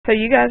So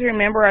you guys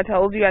remember I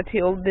told you I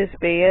tilled this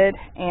bed,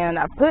 and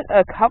I put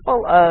a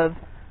couple of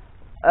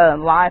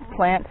live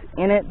plants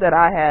in it that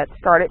I had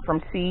started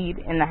from seed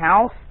in the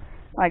house,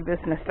 like this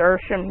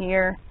nasturtium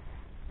here.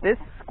 This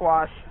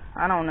squash,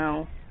 I don't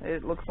know,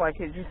 it looks like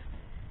it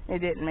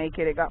didn't make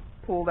it. It got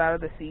pulled out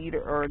of the seed,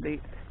 or the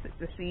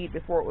seed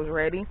before it was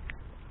ready.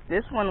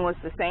 This one was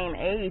the same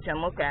age, and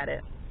look at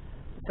it.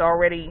 It's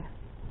already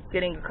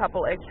getting a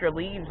couple extra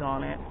leaves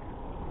on it.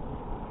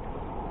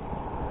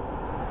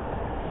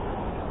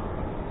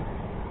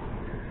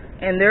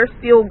 And there's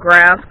still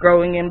grass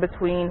growing in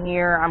between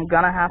here. I'm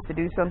gonna have to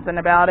do something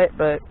about it,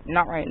 but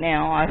not right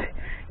now.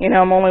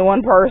 I'm only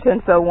one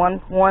person, so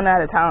one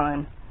at a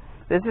time.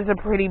 This is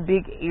a pretty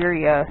big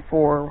area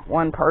for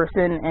one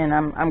person, and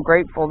I'm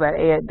grateful that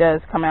Ed does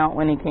come out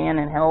when he can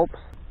and helps.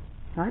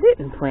 I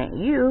didn't plant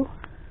you.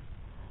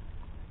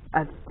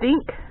 I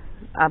think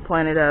I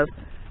planted a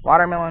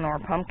watermelon or a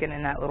pumpkin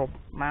in that little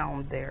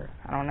mound there.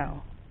 I don't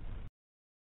know.